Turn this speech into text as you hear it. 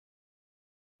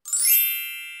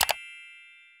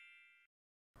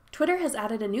Twitter has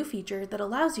added a new feature that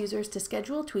allows users to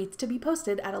schedule tweets to be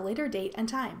posted at a later date and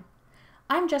time.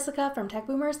 I'm Jessica from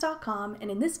TechBoomers.com,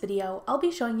 and in this video, I'll be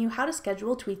showing you how to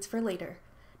schedule tweets for later.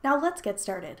 Now let's get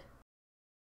started.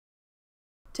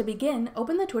 To begin,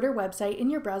 open the Twitter website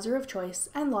in your browser of choice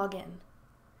and log in.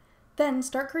 Then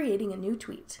start creating a new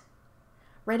tweet.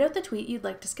 Write out the tweet you'd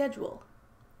like to schedule.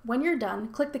 When you're done,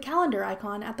 click the calendar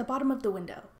icon at the bottom of the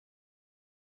window.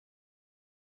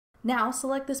 Now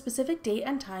select the specific date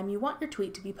and time you want your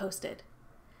tweet to be posted.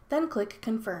 Then click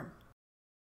Confirm.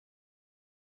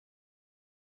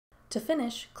 To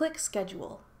finish, click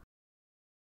Schedule.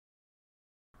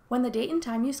 When the date and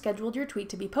time you scheduled your tweet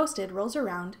to be posted rolls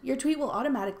around, your tweet will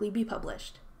automatically be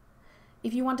published.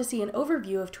 If you want to see an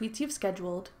overview of tweets you've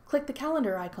scheduled, click the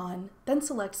calendar icon, then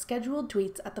select Scheduled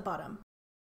Tweets at the bottom.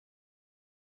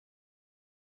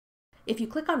 If you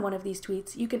click on one of these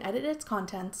tweets, you can edit its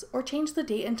contents or change the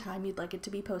date and time you'd like it to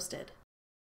be posted.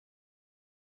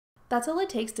 That's all it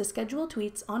takes to schedule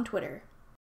tweets on Twitter.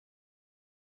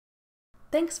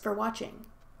 Thanks for watching.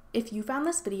 If you found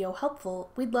this video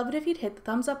helpful, we'd love it if you'd hit the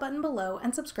thumbs up button below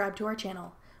and subscribe to our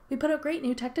channel. We put out great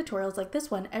new tech tutorials like this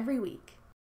one every week.